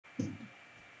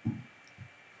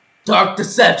Dark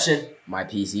deception. My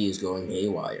PC is going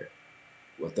haywire.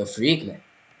 What the freak, man?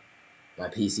 My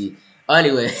PC.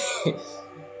 Anyway,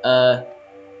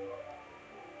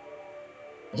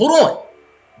 hold on.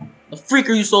 The freak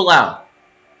are you so loud?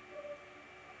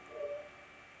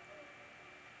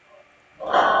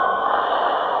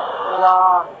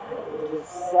 Dark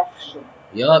deception.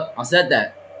 Yup, I said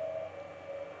that.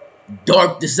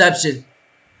 Dark deception.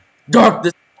 Dark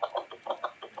de-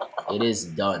 It is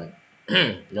done.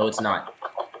 No, it's not.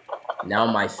 Now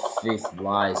my faith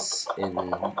lies in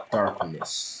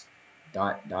darkness.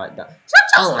 Dot.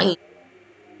 Such a lame.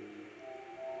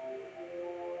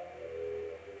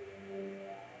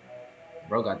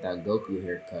 Bro got that Goku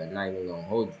haircut. Not even gonna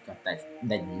hold you. Got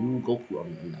that new Goku.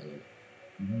 I'm not gonna.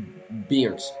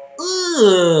 Beards.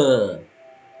 Ugh.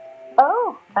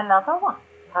 Oh, another one.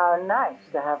 How nice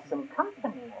to have some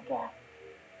company again.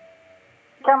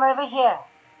 Come over here.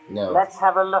 No. Let's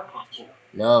have a look at you.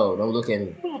 No, don't look at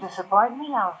me. You disappoint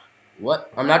me, Alf.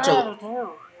 What? I'm not you your. really do.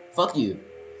 Fuck you.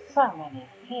 So many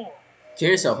fears. Kill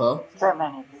yourself, huh? So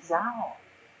many desires.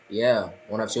 Yeah,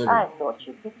 wanna have children. I thought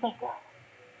you'd be bigger.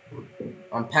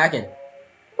 I'm packing.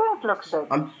 Don't look so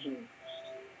confused.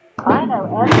 I know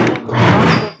everything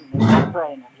that's hidden in that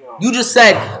brain of yours. You just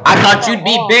said I thought you'd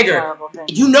be bigger.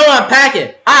 You know I'm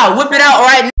packing. I'll whip it out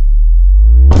right now.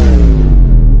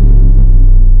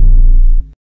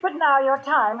 But now your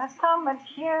time has come, and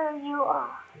here you are.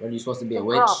 Are you supposed to be a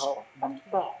witch? Grovel and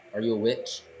beg. Are you a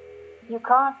witch? You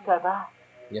can't go back.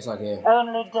 Yes, I can.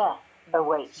 Only death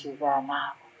awaits you there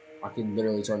now. I can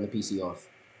literally turn the PC off.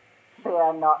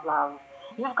 Fear not, love.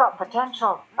 You've got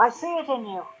potential. I see it in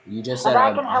you. You just said and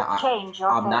I can help change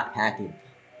your I'm fate. not hacking.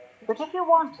 But if you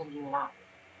want a new life,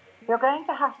 you're going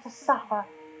to have to suffer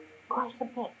quite a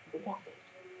bit to get it.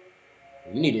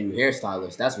 You need a new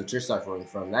hairstylist. That's what you're suffering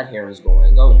from. That hair is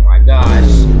going. Oh my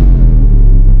gosh.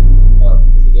 Oh,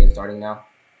 is the game starting now?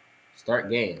 Start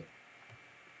game.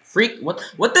 Freak. What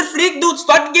the freak, dude?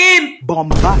 Start the game.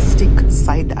 Bombastic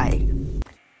side eye.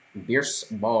 Beer's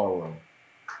ballroom.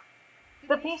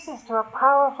 The pieces to a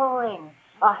powerful ring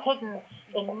are hidden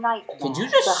in nightmares. Could you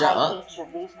just shut up? Each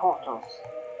of these portals.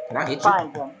 Can I hit you?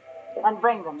 Find them and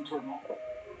bring them to me,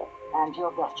 and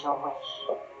you'll get your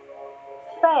wish.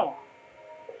 Fail,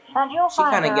 and you'll She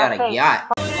find kind of got a yacht.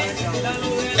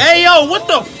 Hey yo, what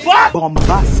the fuck?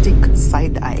 Bombastic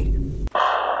side eye.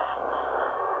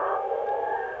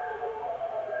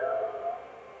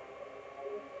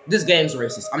 This game's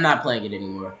racist. I'm not playing it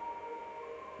anymore.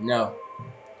 No.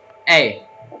 Hey,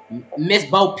 Miss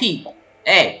Bo Peep.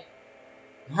 Hey,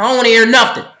 I don't want to hear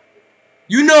nothing.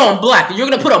 You know I'm black, and you're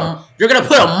gonna put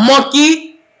a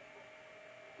monkey.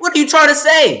 What are you trying to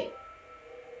say?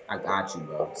 I got you,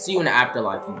 bro. See you in the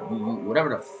afterlife. You whatever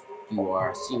the f you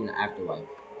are. See you in the afterlife.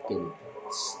 Fucking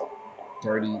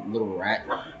dirty little rat.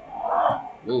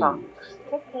 Ooh.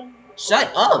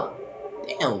 Shut up.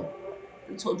 Damn.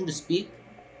 I told you to speak.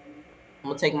 I'm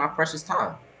gonna take my precious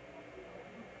time.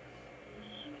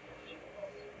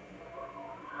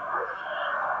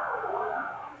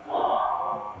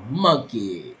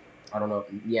 Monkey. I don't know.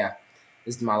 Yeah.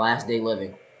 This is my last day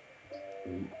living.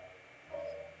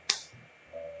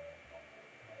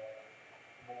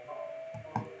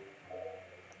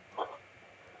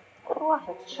 What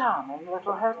a charming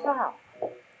little hotel.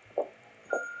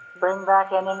 Bring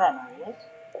back any memories?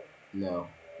 No.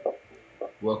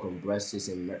 Welcome, breasts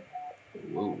and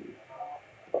whoa.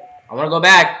 I wanna go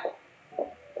back.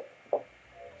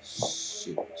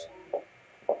 Shoot.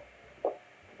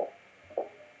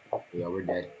 Yeah, we're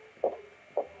dead.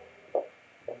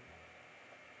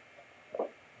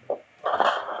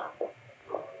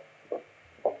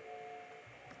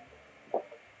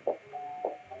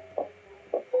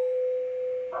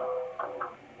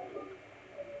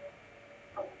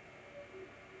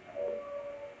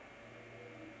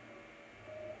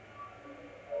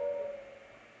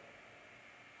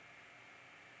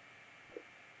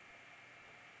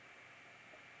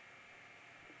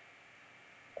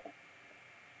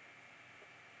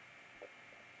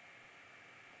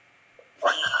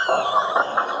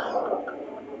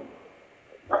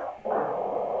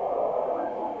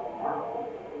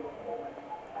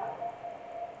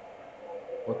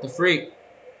 What the freak?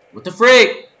 What the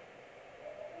freak?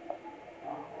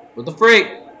 What the freak?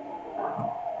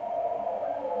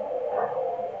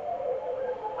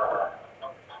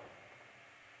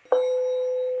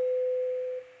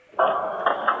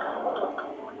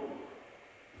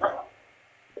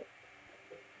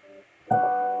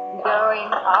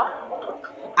 Going up?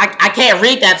 I can't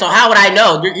read that, so how would I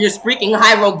know? You're speaking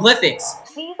hieroglyphics.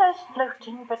 See those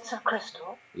floating bits of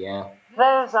crystal? Yeah.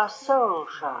 Those are soul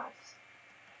shards.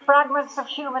 Fragments of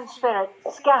human spirit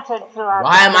scattered throughout.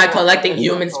 Why am I collecting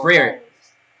human spirit?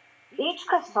 Each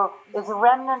crystal is a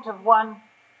remnant of one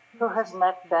who has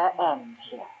met their end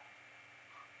here.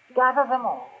 Gather them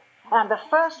all, and the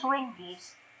first ring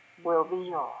piece will be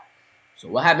yours. So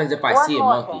what happens if I see a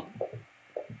monkey? Thing.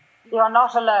 You're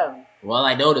not alone. Well,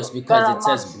 I noticed because it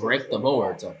says break the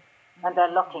boards. And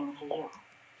they're looking for you.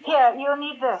 Here, you'll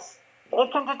need this.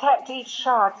 It can detect each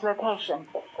shard's location.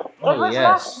 It was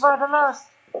left by the last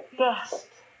guest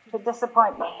to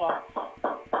disappoint me here.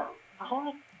 A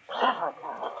very clever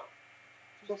girl.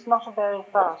 Just not a very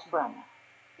fast runner.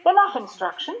 Enough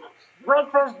instruction.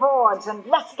 Break those boards and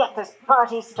let's get this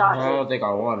party started. I don't think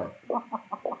I want it.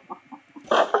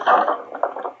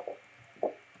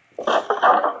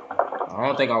 I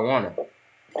don't think I want it.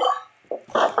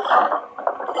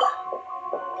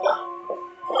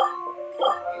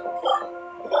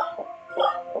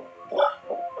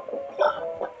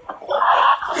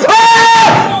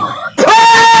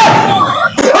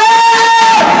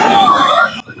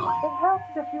 It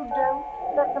helps if you don't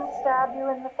let them stab you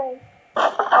in the face.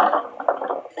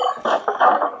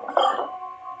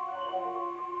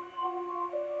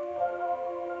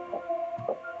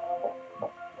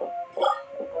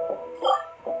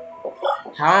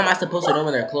 How am I supposed to know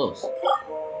when they're close?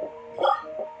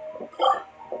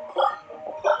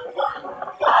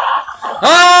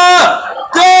 Ah!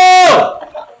 Go!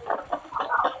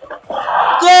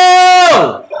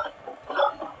 Go!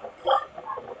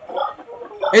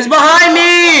 It's behind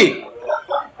me!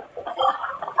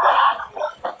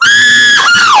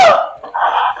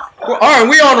 Alright,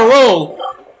 we on a roll.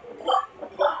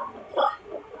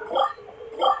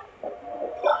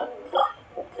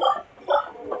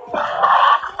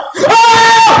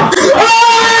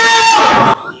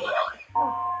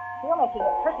 You're making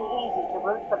it pretty easy to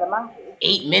root for the monkeys.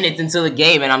 8 minutes into the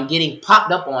game and I'm getting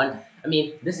popped up on. I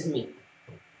mean, this is me.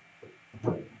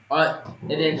 And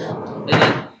then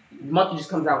the monkey just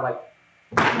comes out like.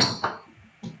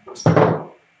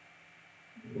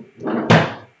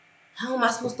 How am I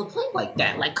supposed to play like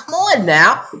that? Like, come on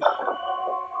now.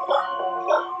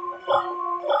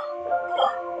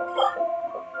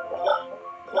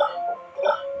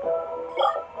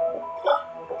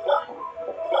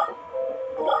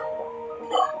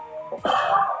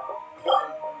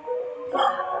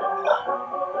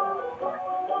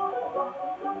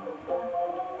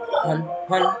 Hun,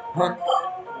 hun, hun,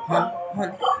 hun, hun.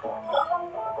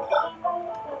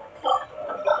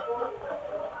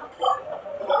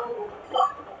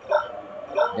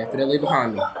 Definitely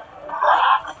behind me.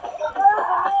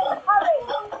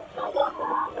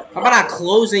 How about I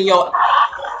closing your...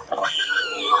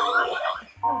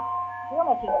 You're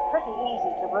making it pretty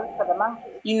easy to root for the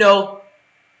monkeys. You know,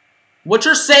 what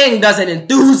you're saying doesn't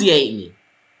enthusiasm me.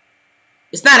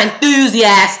 It's not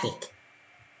enthusiastic.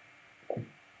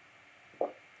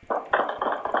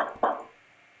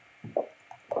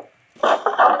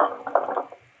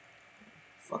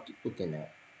 Fuck you looking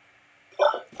at?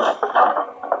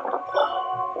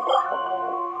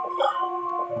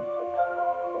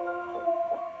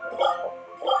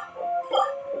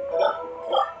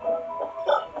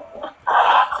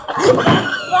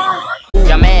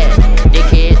 Y'all mad,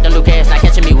 dickhead, don't do cash, not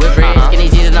catching me with bread. Skinny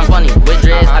Jesus, I'm funny, with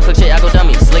dreads, I cook shit, I go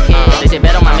dummy, slick head. They say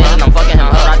bet on my mission, I'm fucking him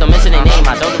up. I don't mention their name,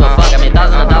 I don't give a fuck. I made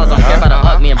thousands of dollars, don't care about a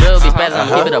buck. Me and Bill be spazzing, I'm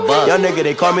keep it a buck. Young nigga,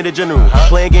 they call me the general.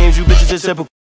 Playing games, you bitches is simple.